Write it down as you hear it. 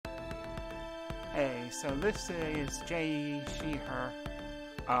Hey, so this is Jay, she, her.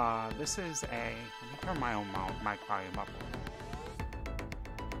 This is a. Let me turn my own mic volume up.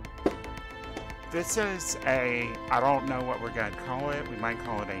 This is a. I don't know what we're gonna call it. We might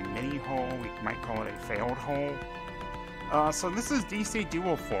call it a mini hole. We might call it a failed hole. So this is DC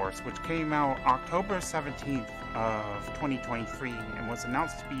Dual Force, which came out October 17th of 2023 and was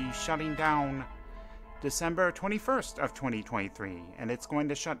announced to be shutting down December 21st of 2023, and it's going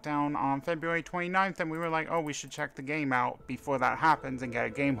to shut down on February 29th, and we were like, oh, we should check the game out before that happens and get a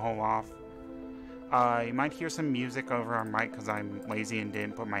game hole off. You might hear some music over our mic because I'm lazy and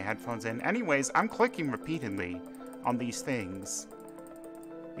didn't put my headphones in. Anyways, I'm clicking repeatedly on these things.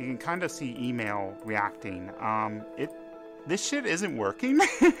 You can kind of see email reacting. This shit isn't working.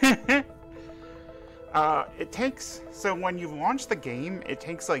 So when you launch the game, it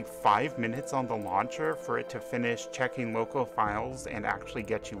takes like 5 minutes on the launcher for it to finish checking local files and actually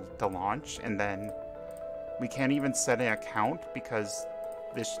get you to launch, and then we can't even set an account because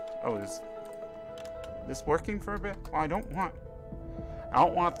is this working for a bit? Well, I don't want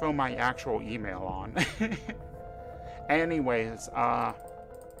to throw my actual email on. Anyways,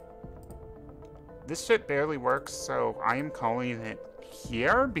 this shit barely works, so I am calling it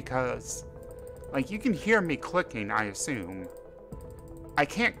here because, like, you can hear me clicking, I assume. I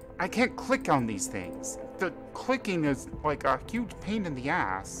can't click on these things. The clicking is like a huge pain in the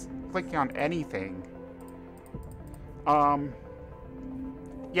ass. Clicking on anything.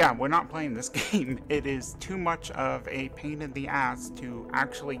 Yeah, we're not playing this game. It is too much of a pain in the ass to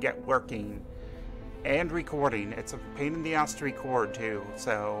actually get working and recording. It's a pain in the ass to record too,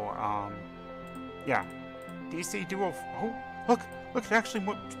 so, yeah. DC Dual... Oh, look, it actually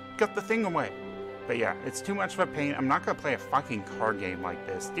got the thing away. But yeah, it's too much of a pain. I'm not gonna play a fucking card game like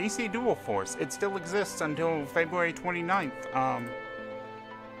this. DC Dual Force, it still exists until February 29th.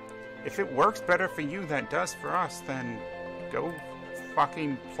 If it works better for you than it does for us, then go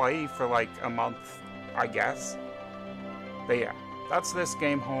fucking play for like a month, I guess. But yeah, that's this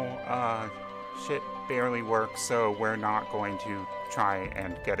game hole. Shit barely works, so we're not going to try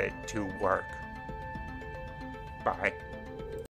and get it to work. Bye.